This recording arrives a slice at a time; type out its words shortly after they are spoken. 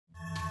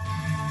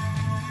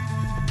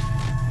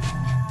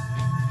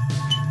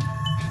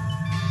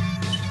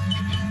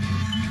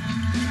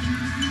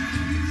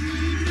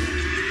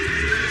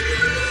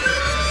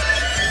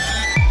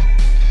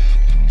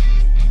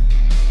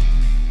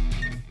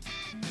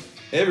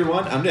Hey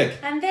everyone, I'm Nick.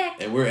 I'm Vic.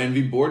 And we're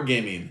Envy Board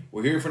Gaming.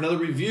 We're here for another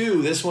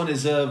review. This one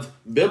is of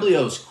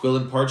Biblios, Quill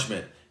and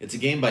Parchment. It's a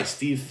game by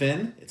Steve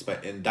Finn.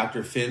 And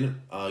Dr.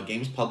 Finn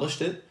Games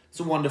published it. It's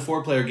a 1 to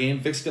 4 player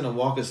game. Vic's going to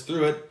walk us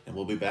through it, and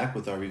we'll be back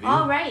with our review.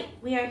 All right,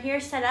 we are here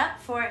set up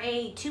for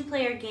a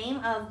 2-player game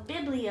of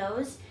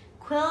Biblios,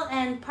 Quill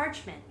and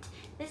Parchment.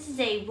 This is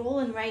a roll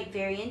and write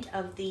variant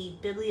of the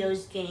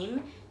Biblios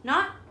game.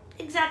 Not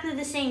exactly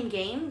the same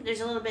game.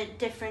 There's a little bit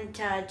different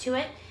to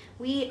it.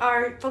 We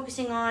are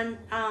focusing on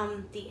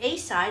the A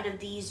side of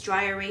these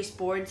dry erase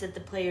boards that the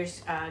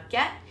players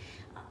get.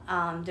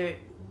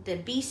 The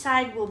B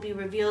side will be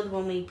revealed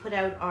when we put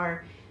out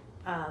our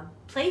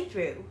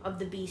playthrough of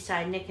the B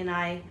side. Nick and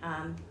I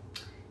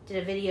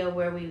did a video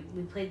where we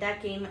played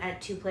that game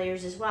at 2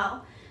 players as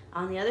well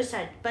on the other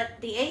side.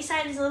 But the A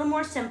side is a little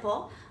more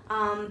simple,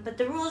 but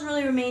the rules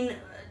really remain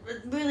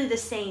really the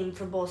same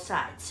for both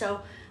sides.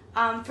 So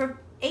for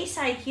A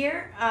side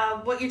here,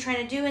 what you're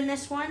trying to do in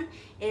this one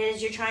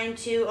is you're trying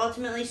to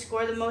ultimately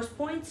score the most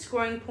points,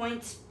 scoring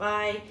points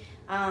by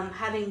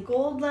having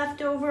gold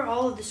left over.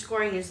 All of the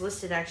scoring is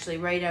listed actually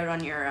right out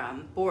on your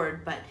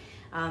board, but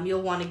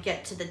you'll want to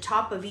get to the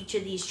top of each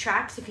of these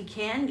tracks if you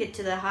can, get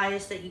to the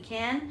highest that you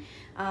can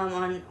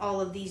on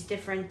all of these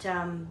different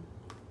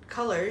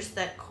colors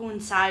that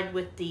coincide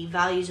with the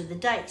values of the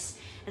dice.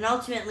 And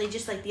ultimately,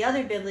 just like the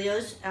other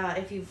Biblios,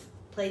 if you've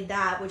played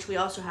that, which we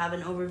also have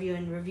an overview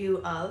and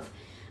review of,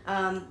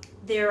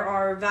 there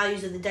are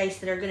values of the dice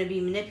that are going to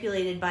be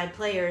manipulated by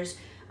players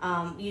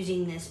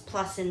using this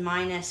plus and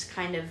minus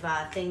kind of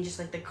thing, just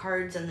like the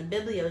cards and the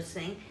Biblios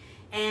thing.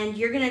 And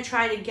you're going to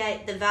try to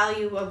get the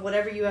value of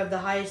whatever you have the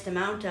highest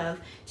amount of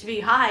to be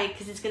high,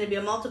 because it's going to be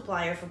a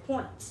multiplier for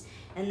points.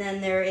 And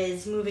then there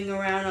is moving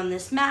around on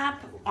this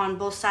map. On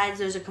both sides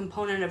there's a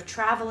component of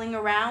traveling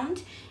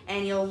around,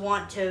 and you'll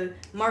want to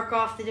mark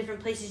off the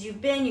different places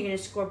you've been. You're going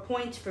to score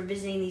points for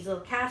visiting these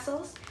little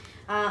castles.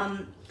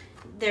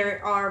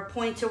 There are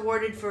points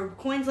awarded for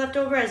coins left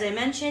over, as I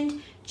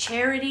mentioned.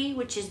 Charity,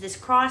 which is this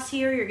cross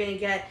here, you're going to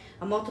get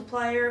a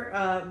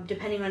multiplier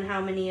depending on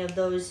how many of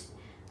those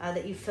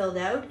that you filled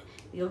out.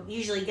 You'll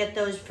usually get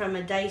those from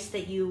a dice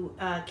that you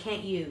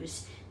can't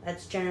use.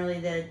 That's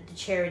generally the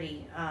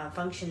charity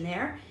function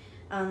there,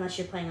 unless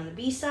you're playing on the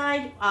B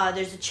side.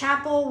 There's a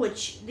chapel,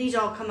 which these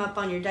all come up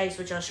on your dice,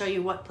 which I'll show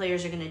you what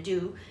players are going to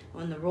do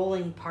when the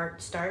rolling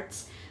part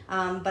starts.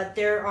 But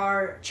there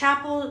are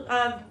chapel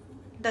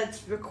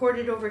that's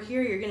recorded over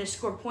here. You're going to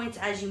score points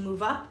as you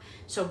move up.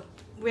 So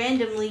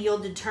randomly you'll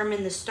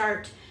determine the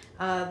start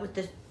with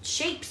the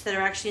shapes that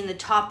are actually in the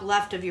top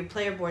left of your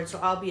player board. So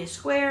I'll be a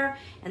square,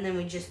 and then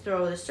we just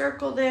throw the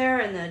circle there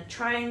and the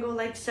triangle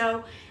like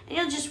so. And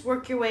you'll just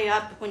work your way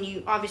up. When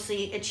you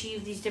obviously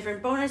achieve these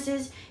different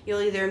bonuses,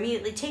 you'll either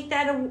immediately take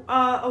that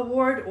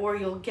award, or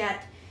you'll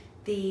get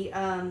the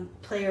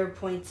player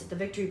points, the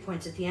victory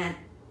points at the end.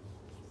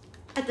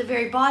 At the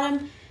very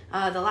bottom,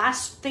 the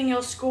last thing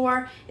you'll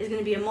score is going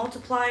to be a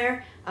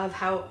multiplier of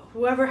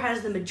whoever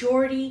has the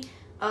majority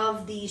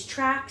of these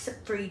tracks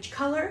for each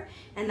color,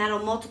 and that'll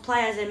multiply,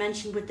 as I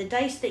mentioned, with the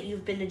dice that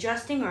you've been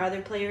adjusting, or other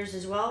players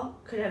as well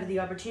could have the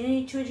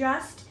opportunity to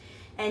adjust,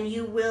 and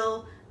you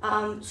will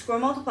score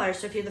multipliers.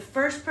 So if you're the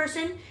first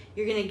person,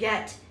 you're going to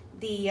get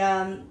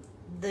the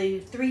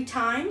 3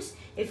 times.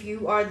 If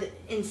you are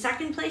in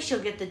second place,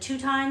 you'll get the 2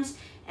 times.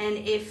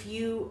 And if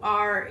you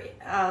are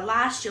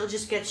last, you'll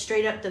just get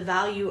straight up the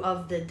value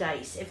of the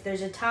dice. If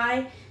there's a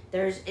tie,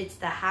 it's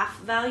the half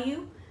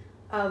value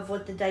of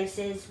what the dice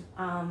is.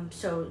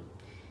 So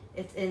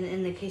if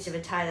in the case of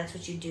a tie, that's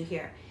what you do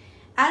here.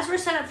 As we're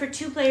set up for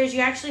 2 players, you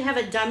actually have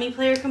a dummy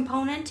player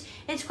component.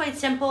 It's quite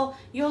simple.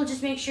 You'll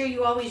just make sure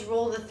you always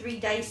roll the 3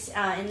 dice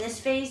in this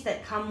phase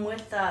that come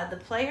with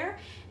the player,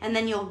 and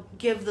then you'll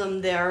give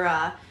them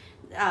their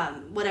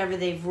whatever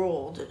they've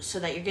rolled, so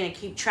that you're going to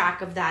keep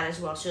track of that as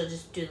well. So you'll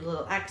just do the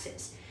little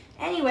X's.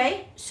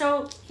 Anyway,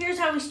 so here's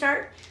how we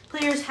start.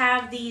 Players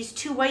have these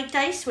 2 white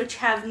dice, which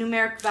have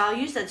numeric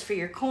values. That's for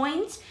your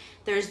coins.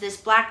 There's this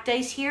black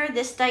dice here.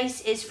 This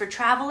dice is for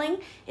traveling.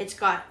 It's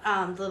got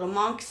the little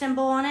monk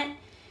symbol on it.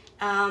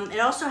 It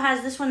also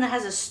has this one that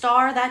has a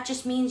star. That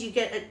just means you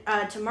get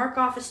to mark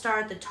off a star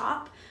at the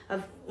top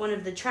of one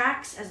of the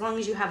tracks, as long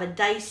as you have a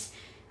dice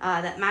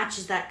that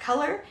matches that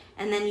color.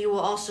 And then you will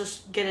also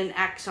get an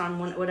X on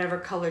whatever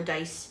color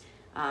dice.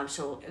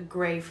 So a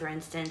gray, for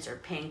instance, or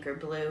pink or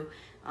blue.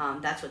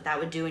 That's what that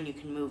would do, and you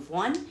can move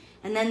 1.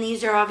 And then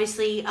these are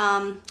obviously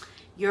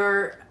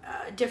your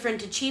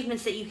different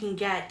achievements that you can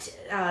get,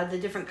 the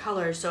different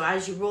colors. So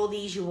as you roll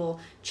these, you will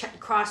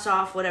cross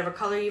off whatever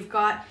color you've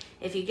got.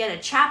 If you get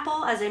a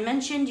chapel, as I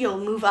mentioned, you'll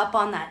move up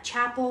on that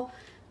chapel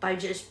by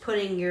just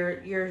putting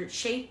your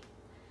shape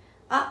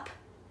up.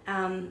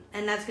 And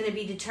that's going to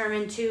be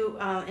determined too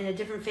in a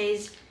different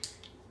phase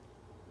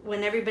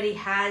when everybody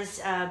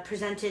has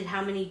presented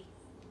how many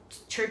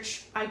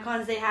church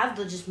icons they have.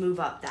 They'll just move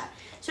up that.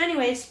 So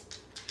anyways,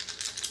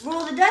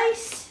 roll the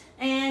dice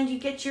and you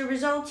get your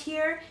results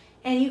here,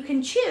 and you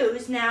can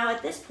choose now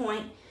at this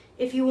point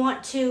if you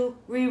want to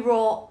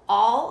re-roll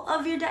all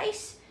of your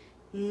dice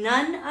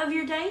none of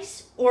your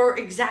dice or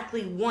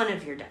exactly one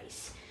of your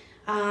dice.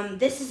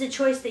 This is a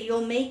choice that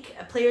you'll make.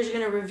 Players are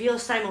going to reveal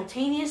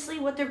simultaneously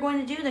what they're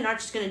going to do. They're not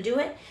just going to do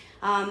it.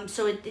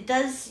 So it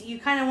does, you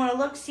kind of want to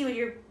look, see what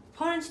your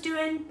opponent's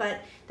doing,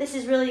 but this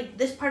is really,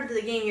 this part of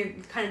the game, you're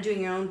kind of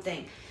doing your own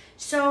thing.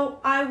 So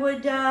I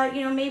would,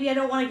 maybe I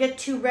don't want to get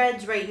 2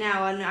 reds right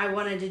now and I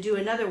wanted to do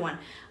another one.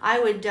 I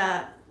would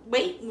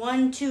wait,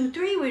 1, 2,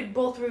 3, we'd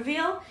both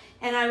reveal,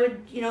 and I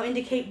would,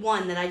 indicate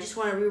 1, that I just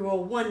want to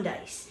reroll 1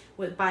 dice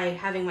by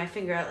having my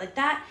finger out like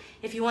that.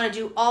 If you want to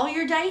do all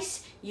your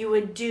dice, you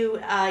would do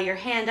your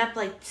hand up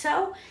like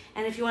so,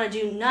 and if you want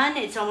to do none,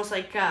 it's almost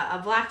like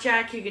a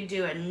blackjack. You could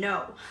do a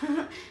no,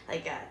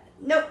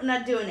 nope,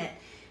 not doing it.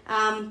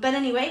 But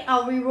anyway,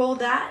 I'll re-roll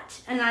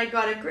that, and I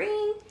got a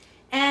green.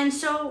 And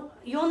so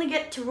you only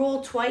get to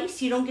roll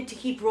twice. You don't get to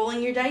keep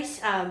rolling your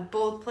dice.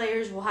 Both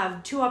players will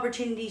have 2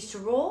 opportunities to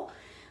roll.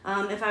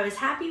 If I was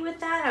happy with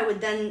that, I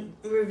would then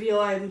reveal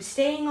I'm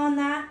staying on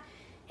that,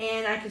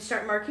 and I can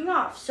start marking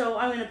off. So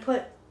I'm going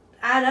to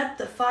add up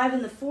the 5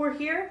 and the 4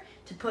 here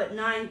to put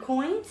 9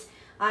 coins.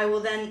 I will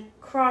then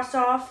cross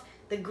off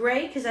the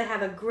gray because I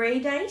have a gray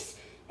dice,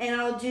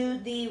 and I'll do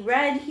the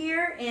red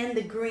here and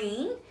the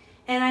green.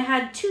 And I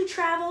had 2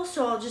 travels,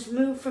 so I'll just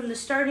move from the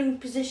starting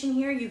position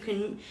here. You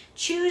can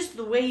choose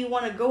the way you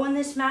want to go in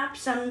this map.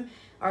 Some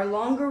are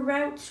longer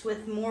routes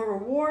with more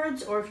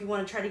rewards, or if you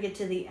want to try to get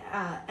to the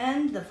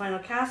end, the final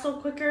castle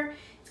quicker,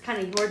 it's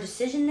kind of your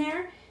decision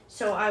there.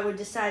 So I would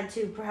decide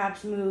to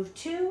perhaps move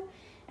 2,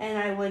 and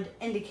I would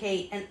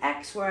indicate an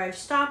X where I've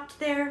stopped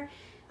there.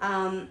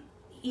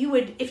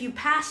 If you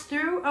pass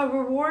through a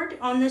reward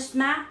on this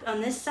map,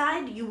 on this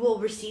side, you will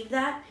receive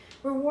that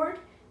reward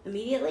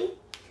immediately.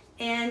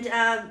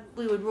 And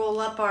we would roll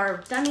up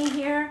our dummy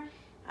here,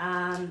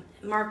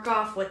 mark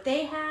off what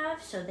they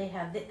have. So they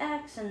have the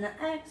X and the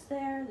X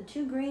there, the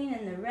 2 green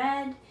and the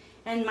red.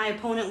 And my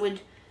opponent would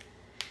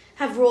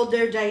have rolled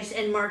their dice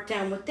and marked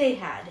down what they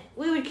had.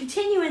 We would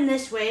continue in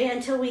this way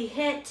until we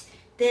hit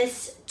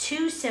this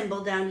 2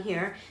 symbol down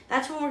here.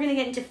 That's when we're going to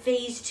get into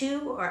phase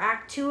 2 or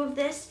act 2 of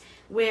this,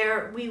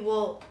 where we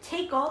will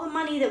take all the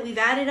money that we've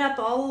added up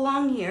all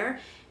along here,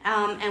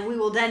 and we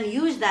will then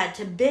use that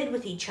to bid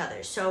with each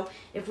other. So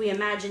if we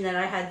imagine that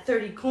I had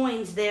 30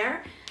 coins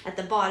there at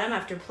the bottom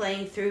after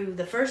playing through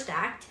the first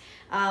act,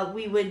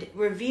 we would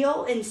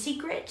reveal in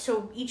secret.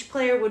 So each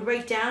player would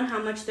write down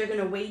how much they're going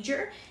to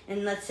wager.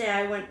 And let's say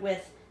I went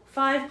with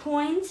 5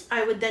 coins.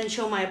 I would then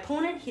show my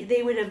opponent.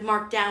 They would have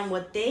marked down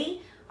what they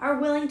are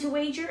willing to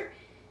wager.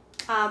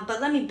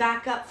 But let me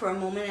back up for a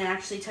moment and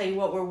actually tell you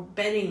what we're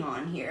betting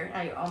on here.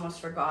 I almost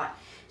forgot.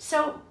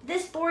 So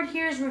this board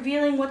here is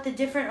revealing what the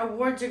different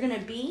awards are going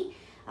to be.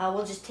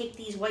 We'll just take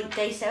these white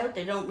dice out.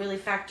 They don't really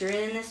factor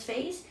in this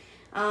phase.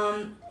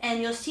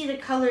 And you'll see the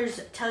colors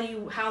tell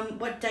you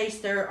what dice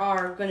there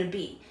are going to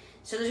be.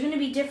 So there's going to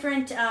be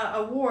different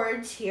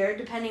awards here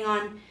depending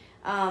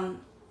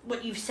on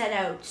what you've set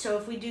out. So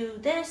if we do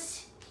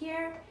this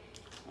here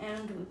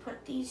and we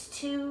put these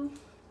 2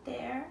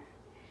 there,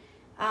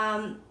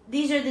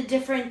 these are the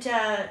different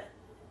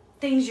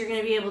things you're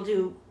going to be able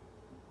to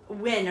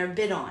win or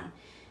bid on.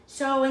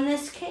 So in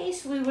this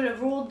case, we would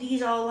have rolled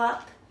these all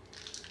up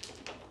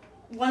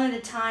one at a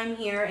time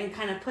here and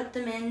kind of put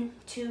them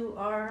into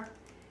our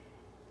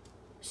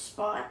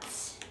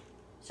spots.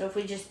 So if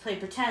we just play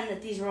pretend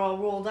that these are all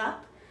rolled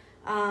up,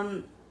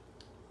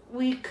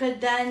 we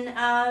could then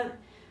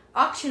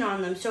auction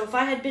on them. So if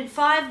I had bid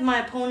 5,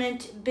 my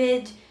opponent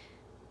bid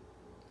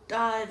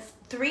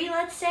 3,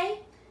 let's say.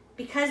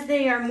 Because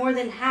they are more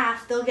than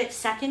half, they'll get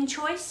second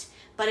choice.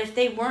 But if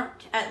they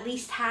weren't at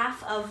least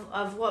half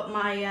of what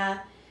my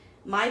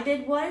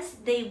bid was,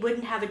 they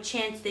wouldn't have a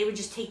chance. They would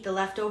just take the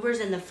leftovers,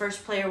 and the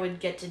first player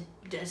would get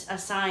to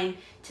assign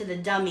to the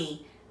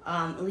dummy,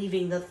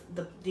 leaving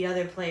the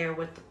other player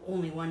with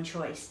only 1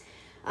 choice.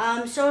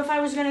 So if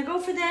I was going to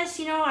go for this,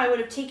 I would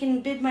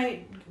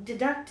have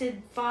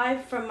deducted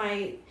 5 from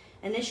my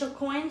initial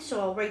coin. So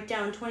I'll write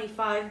down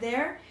 25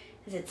 there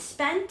because it's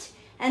spent.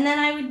 And then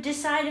I would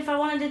decide if I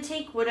wanted to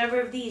take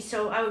whatever of these.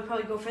 So I would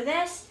probably go for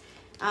this,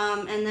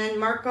 and then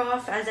mark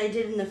off as I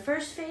did in the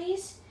first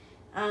phase.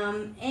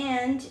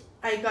 And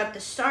I got the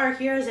star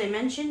here, as I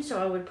mentioned,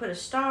 so I would put a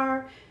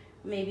star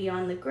maybe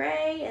on the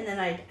gray, and then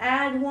I'd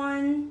add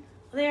 1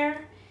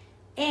 there.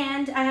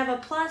 And I have a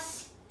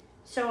plus,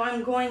 so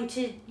I'm going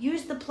to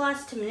use the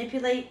plus to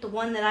manipulate the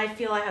one that I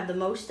feel I have the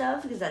most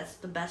of, because that's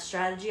the best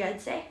strategy,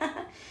 I'd say.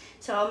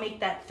 So I'll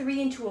make that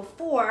 3 into a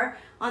 4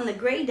 on the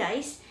gray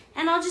dice.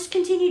 And I'll just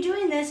continue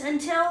doing this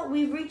until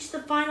we reach the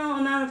final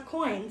amount of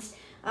coins.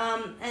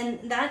 And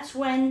that's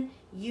when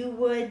you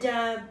would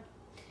add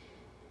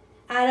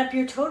up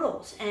your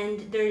totals.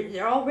 And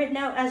they're all written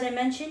out, as I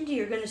mentioned.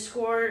 You're going to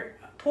score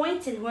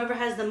points, and whoever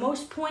has the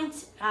most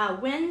points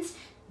wins.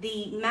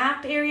 The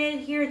map area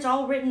here, it's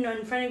all written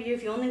in front of you.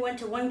 If you only went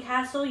to 1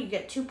 castle, you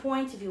get 2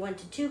 points. If you went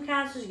to 2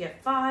 castles, you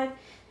get 5.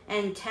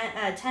 And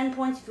 10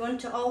 points if you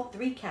went to all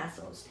 3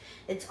 castles.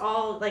 It's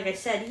all, like I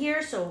said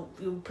here, so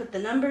you put the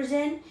numbers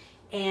in,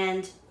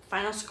 and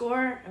final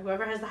score,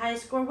 whoever has the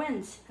highest score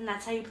wins, and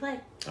that's how you play.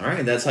 All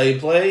right, that's how you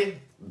play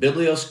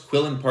Biblios,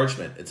 Quill, and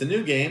Parchment. It's a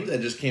new game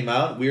that just came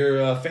out.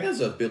 We're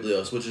fans of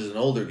Biblios, which is an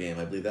older game.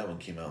 I believe that one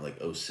came out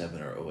like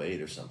 07 or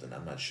 08 or something.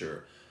 I'm not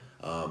sure.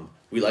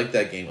 We like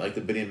that game. I like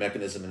the bidding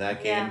mechanism in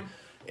that game.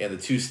 Yeah. And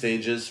the 2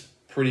 stages,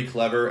 pretty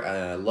clever.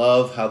 And I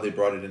love how they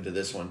brought it into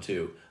this one,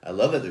 too. I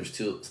love that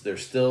they're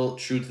still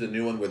true to the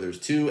new one where there's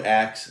 2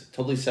 acts,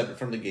 totally separate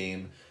from the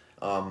game.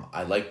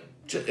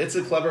 It's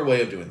a clever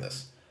way of doing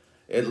this.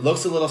 It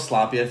looks a little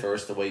sloppy at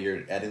first, the way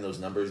you're adding those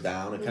numbers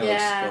down. It kind of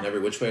looks going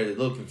every which way. It's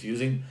a little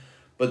confusing.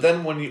 But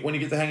then when you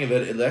get the hang of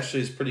it, it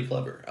actually is pretty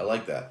clever. I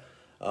like that.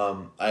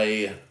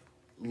 I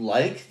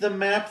like the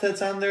map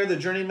that's on there, the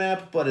journey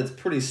map, but it's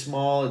pretty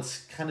small. It's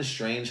kind of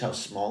strange how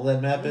small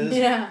that map is.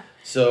 Yeah.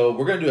 So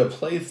we're going to do a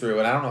playthrough,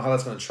 and I don't know how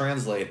that's going to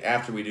translate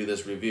after we do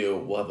this review.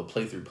 We'll have a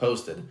playthrough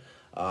posted.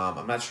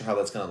 I'm not sure how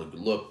that's going to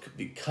look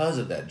because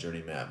of that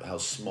journey map, how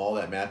small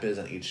that map is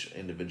on each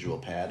individual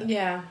pad.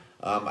 Yeah.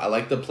 I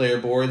like the player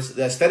boards.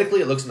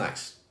 Aesthetically, it looks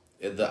nice.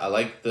 I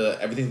like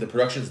everything. The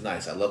production's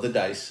nice. I love the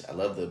dice. I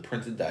love the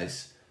printed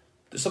dice.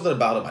 There's something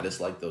about them. I just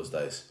like those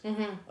dice.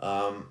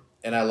 Mm-hmm.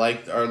 And I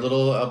like our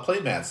little play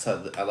mats.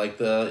 I like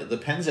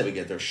the pens that we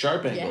get. They're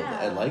sharp angled. Yeah.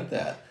 I like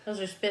that. Those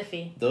are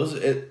spiffy.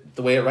 The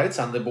way it writes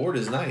on the board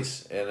is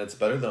nice, and it's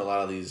better than a lot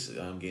of these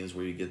games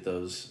where you get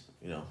those.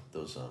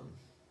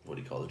 What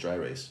do you call it? Dry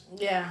erase.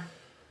 Yeah.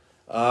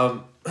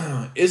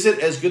 Is it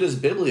as good as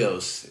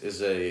Biblios?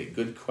 Is a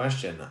good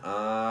question.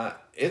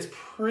 It's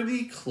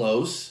pretty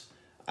close.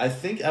 I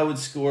think I would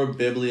score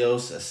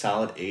Biblios a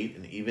solid 8,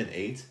 an even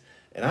 8.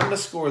 And I'm going to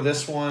score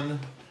this one,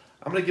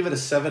 I'm going to give it a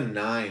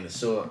 7-9.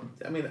 So,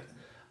 I mean, I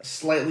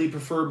slightly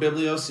prefer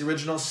Biblios, the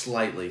original,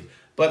 slightly.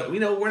 But,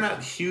 we're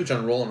not huge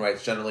on roll and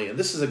writes generally. And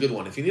this is a good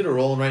one. If you need a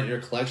roll and write in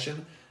your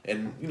collection,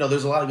 and,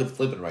 there's a lot of good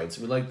flip and writes.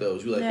 And we like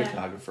those. We like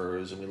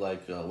Photographers, and we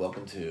like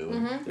Welcome To.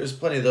 Mm-hmm. There's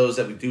plenty of those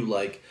that we do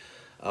like.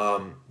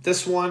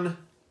 This one,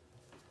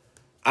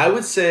 I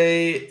would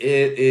say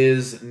it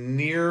is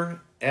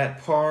near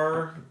at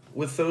par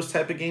with those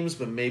type of games,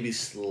 but maybe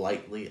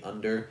slightly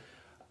under.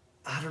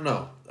 I don't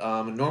know.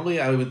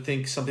 Normally, I would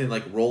think something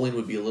like rolling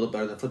would be a little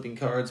better than flipping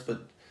cards, but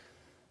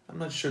I'm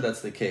not sure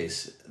that's the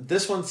case.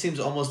 This one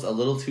seems almost a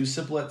little too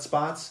simple at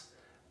spots,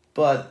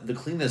 but the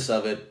cleanness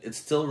of it, it's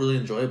still really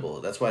enjoyable.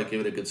 That's why I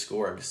give it a good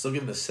score. I'm still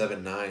giving it a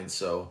 7-9,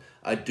 so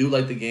I do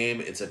like the game.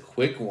 It's a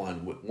quick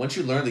one. Once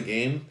you learn the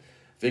game,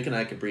 Vic and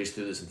I could breeze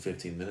through this in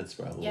 15 minutes,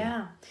 probably.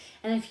 Yeah.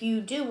 And if you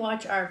do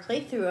watch our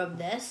playthrough of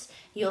this,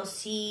 you'll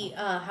see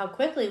how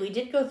quickly we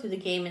did go through the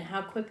game and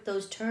how quick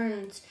those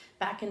turns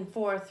back and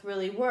forth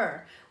really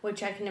were,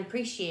 which I can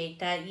appreciate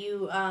that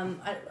you, on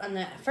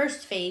the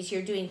first phase,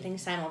 you're doing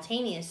things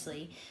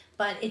simultaneously.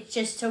 But it's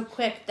just so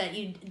quick that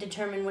you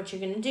determine what you're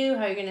going to do,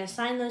 how you're going to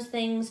assign those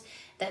things,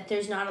 that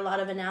there's not a lot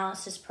of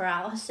analysis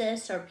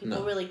paralysis or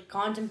people really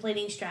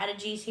contemplating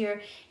strategies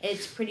here.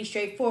 It's pretty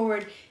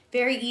straightforward.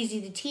 Very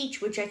easy to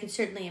teach, which I could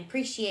certainly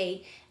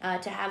appreciate,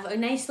 to have a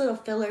nice little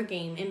filler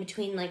game in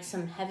between like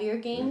some heavier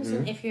games. Mm-hmm.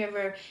 And if you're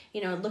ever,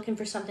 looking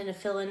for something to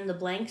fill in the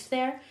blanks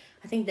there,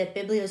 I think that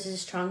Biblios is a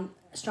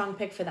strong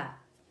pick for that.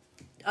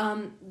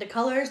 The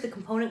colors, the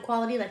component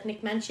quality, like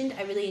Nick mentioned,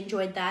 I really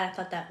enjoyed that. I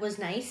thought that was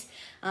nice.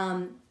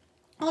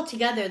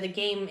 Altogether, the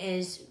game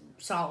is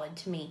solid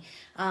to me.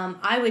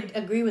 I would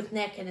agree with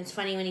Nick, and it's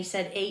funny when he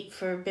said 8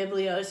 for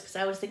Biblios, because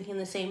I was thinking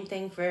the same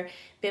thing for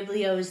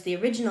Biblios, the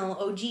original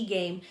OG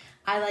game.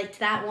 I liked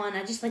that one.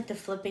 I just like the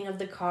flipping of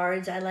the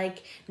cards. I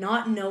like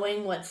not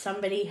knowing what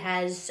somebody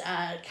has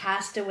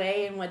cast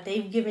away and what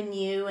they've given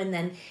you, and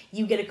then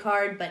you get a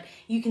card, but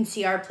you can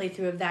see our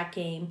playthrough of that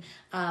game.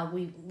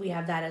 We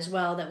have that as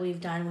well that we've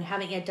done. We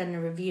haven't yet done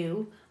a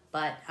review,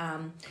 but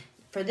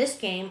for this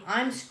game,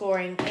 I'm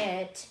scoring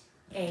it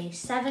a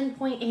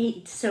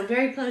 7.8, so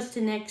very close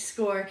to Nick's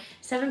score.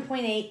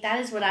 7.8, that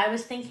is what I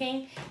was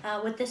thinking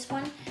with this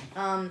one.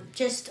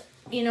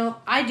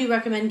 I do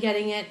recommend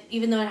getting it,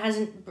 even though it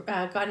hasn't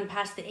gotten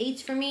past the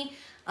 8s for me.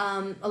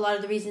 A lot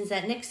of the reasons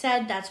that Nick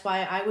said, that's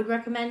why I would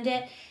recommend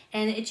it.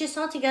 And it just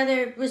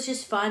altogether was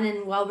just fun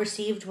and well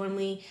received when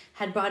we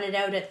had brought it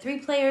out at 3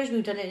 players.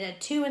 We've done it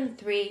at 2 and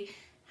 3,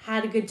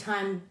 had a good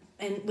time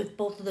and with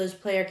both of those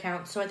player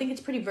counts. So I think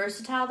it's pretty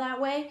versatile that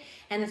way.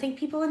 And I think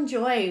people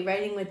enjoy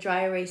writing with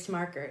dry erase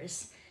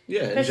markers.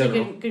 Yeah,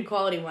 especially good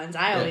quality ones.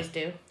 I always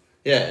do.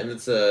 Yeah, and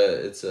it's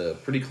a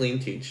pretty clean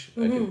teach.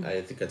 Mm-hmm. I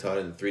think I taught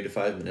it in 3 to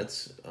 5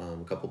 minutes, a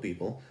couple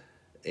people.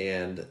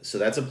 And so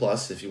that's a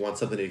plus. If you want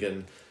something you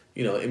can,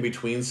 in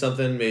between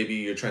something, maybe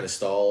you're trying to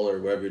stall or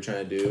whatever you're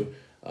trying to do,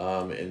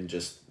 and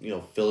just,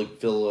 fill a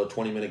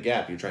 20-minute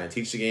gap. You're trying to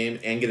teach the game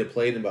and get it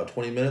played in about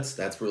 20 minutes.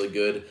 That's really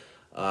good.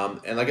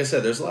 And like I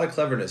said, there's a lot of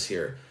cleverness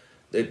here.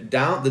 The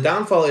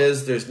downfall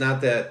is there's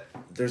not that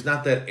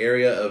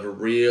area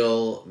of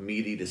real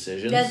meaty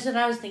decisions. That's what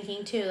I was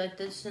thinking too. Like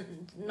this,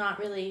 not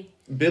really.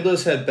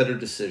 Biblios had better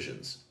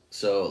decisions.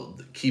 So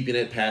keeping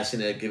it,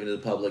 passing it, giving it to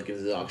the public,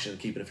 giving it to the auction,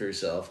 keeping it for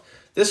yourself.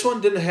 This one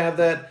didn't have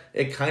that.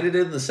 It kind of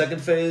did in the second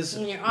phase.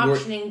 When you're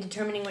auctioning,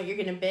 determining what you're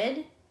going to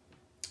bid.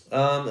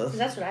 Because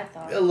that's what I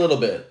thought. A little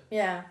bit.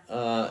 Yeah.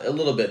 A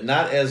little bit.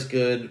 Not as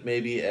good,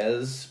 maybe,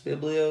 as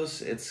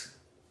Biblios. It's,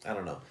 I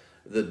don't know,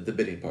 the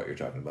bidding part you're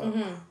talking about.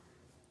 Mm-hmm.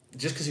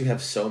 Just because you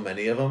have so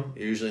many of them,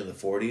 you're usually in the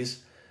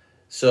 40s.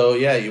 So,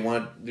 yeah, you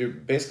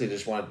basically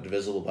just want it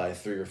divisible by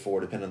 3 or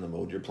 4, depending on the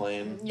mode you're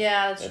playing.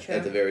 Yeah, that's true.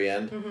 At the very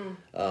end.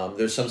 Mm-hmm.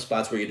 There's some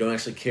spots where you don't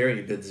actually care and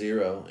you bid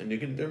 0. And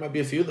there might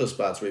be a few of those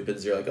spots where you bid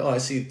 0. Like, oh, I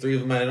see 3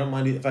 of them. I don't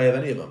mind if I have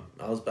any of them.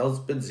 I'll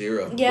bid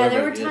 0. Yeah,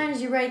 there were times,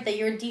 you're right, that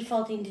you're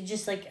defaulting to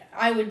just, like,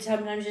 I would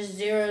sometimes just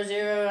 0,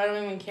 0. I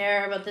don't even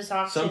care about this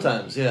auction.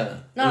 Sometimes, yeah.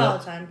 Not all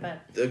the time,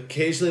 but...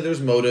 Occasionally there's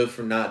motive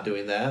for not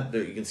doing that.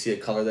 You can see a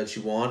color that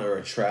you want or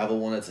a travel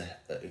one that's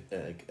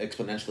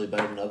exponentially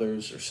better than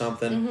others or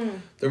something. Mm-hmm.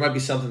 There might be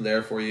something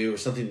there for you or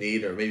something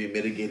neat or maybe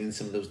mitigating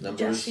some of those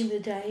numbers. Adjusting the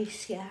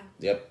dice, yeah.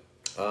 Yep.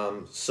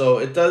 So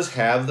it does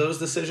have those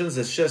decisions.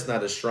 It's just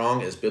not as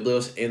strong as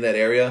Biblios in that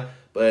area,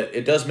 but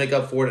it does make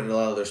up for it in a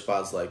lot of other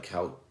spots, like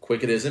how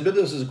quick it is. And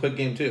Biblios is a quick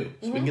game too,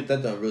 so we can get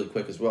that done really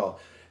quick as well.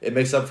 It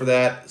makes up for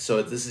that,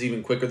 so this is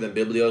even quicker than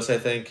Biblios, I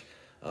think.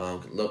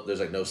 There's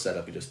like no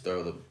setup; you just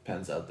throw the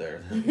pens out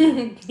there.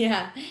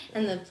 Yeah,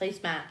 and the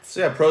placemats.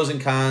 So yeah, pros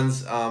and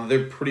cons.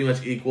 They're pretty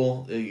much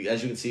equal.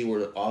 As you can see,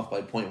 we're off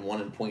by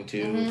 0.1 and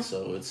 0.2,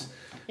 so it's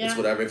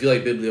whatever. If you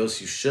like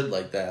Biblios, you should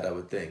like that, I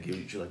would think.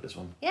 You should like this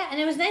one. Yeah, and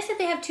it was nice that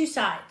they have 2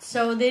 sides.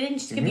 So they didn't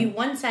just give you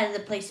one side of the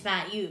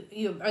placemat,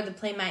 or the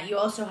playmat. You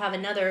also have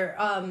another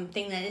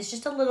thing that is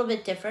just a little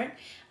bit different,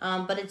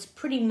 but it's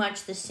pretty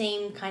much the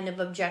same kind of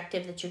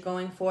objective that you're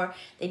going for.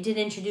 They did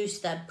introduce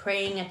the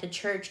praying at the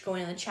church,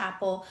 going to the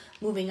chapel,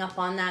 moving up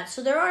on that.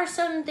 So there are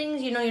some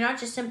things, you're not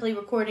just simply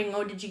recording,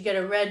 oh, did you get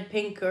a red,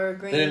 pink, or a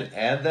green? They didn't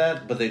add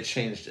that, but they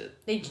changed it.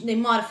 They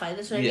modified,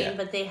 that's what I mean,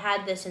 but they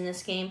had this in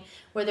this game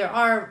where there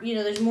are,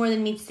 there's more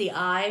than meets the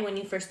eye when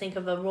you first think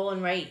of a roll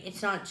and write.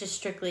 It's not just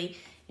strictly,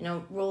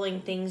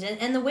 rolling things.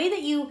 And the way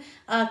that you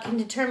can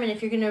determine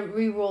if you're going to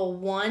re-roll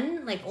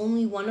one, like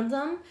only one of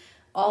them,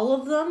 all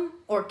of them,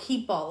 or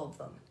keep all of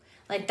them.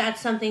 Like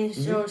that's something,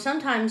 so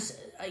sometimes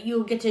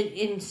you'll get to,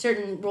 in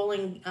certain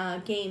rolling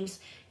games,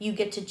 you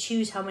get to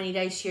choose how many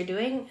dice you're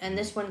doing, and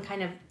this one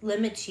kind of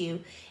limits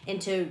you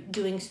into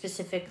doing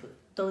specific,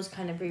 those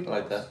kind of re-rolls. I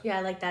like that. Yeah,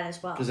 I like that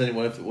as well. Because then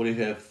what if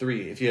you have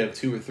 3? If you have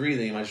 2 or 3,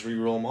 then you might just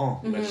re-roll them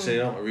all. You might just say,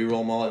 oh, I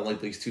re-roll them all, I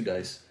like these 2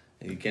 dice.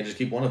 And you can't just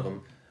keep one of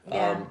them.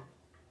 Yeah.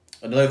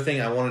 Another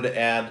thing I wanted to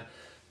add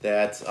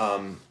that...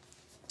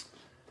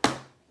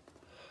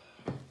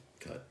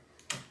 cut.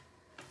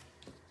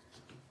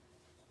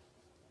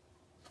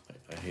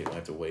 I hate when I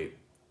have to wait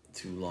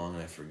too long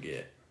and I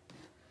forget.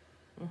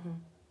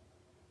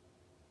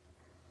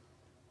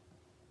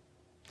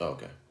 Oh,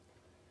 okay.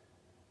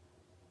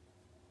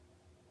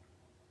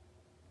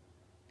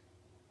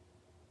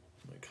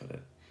 Cut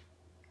it.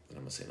 And I'm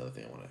going to say another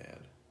thing I want to add.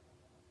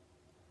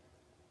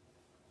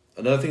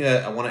 Another thing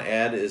that I want to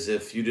add is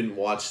if you didn't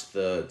watch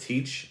the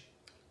teach,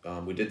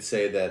 we did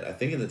say that, I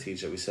think in the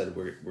teach that we said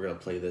we're going to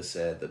play this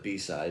at the B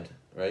side,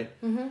 right?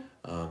 You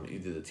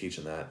did the teach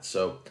on that.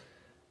 So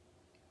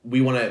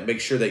we want to make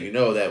sure that you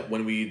know that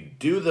when we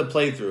do the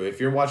playthrough, if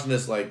you're watching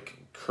this like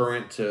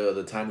current to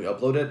the time we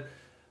upload it,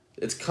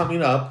 it's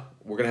coming up.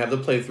 We're going to have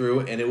the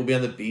playthrough, and it will be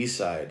on the B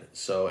side.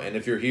 So, and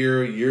if you're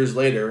here years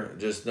later,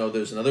 just know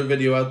there's another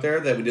video out there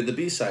that we did the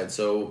B side.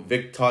 So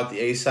Vic taught the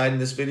A side in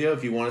this video.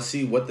 If you want to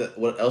see what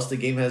else the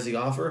game has to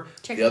offer,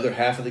 the other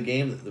half of the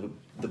game,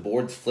 the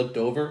board's flipped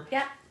over.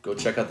 Yeah. Go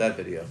check out that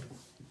video.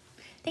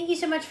 Thank you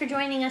so much for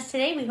joining us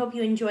today. We hope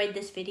you enjoyed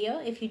this video.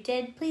 If you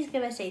did, please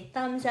give us a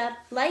thumbs up,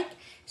 like,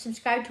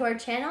 subscribe to our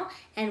channel,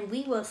 and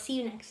we will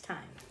see you next time.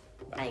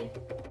 Bye.